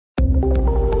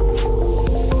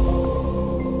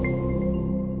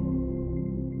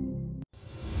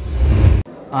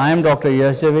I am Dr.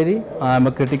 Yash Javeri. I am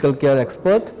a critical care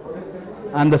expert.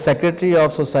 I am the Secretary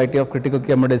of Society of Critical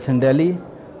Care Medicine, Delhi.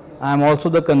 I am also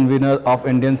the convener of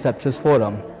Indian Sepsis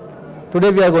Forum.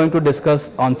 Today we are going to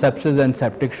discuss on sepsis and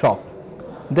septic shock.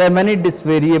 There are many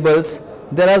variables.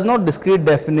 There is no discrete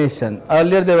definition.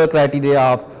 Earlier there were criteria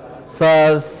of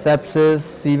SARS, sepsis,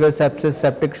 severe sepsis,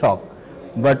 septic shock.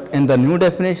 But in the new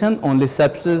definition, only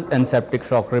sepsis and septic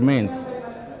shock remains.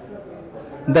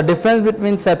 The difference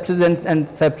between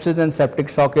sepsis and septic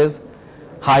shock is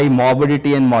high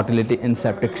morbidity and mortality in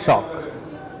septic shock.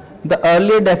 The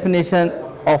earlier definition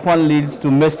often leads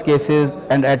to missed cases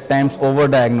and at times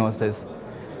overdiagnosis.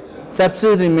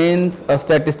 Sepsis remains a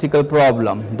statistical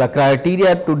problem. The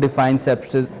criteria to define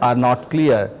sepsis are not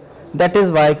clear. That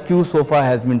is why Q SOFA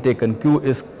has been taken. Q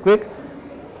is quick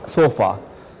SOFA.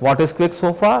 What is quick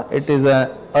SOFA? It is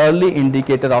an early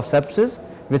indicator of sepsis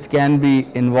which can be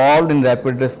involved in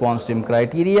rapid response team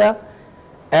criteria.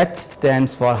 H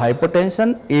stands for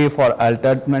hypertension, A for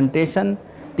altermentation,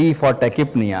 T for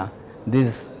tachypnea.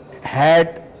 This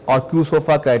HAT or Q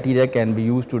SOFA criteria can be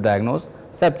used to diagnose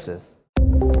sepsis.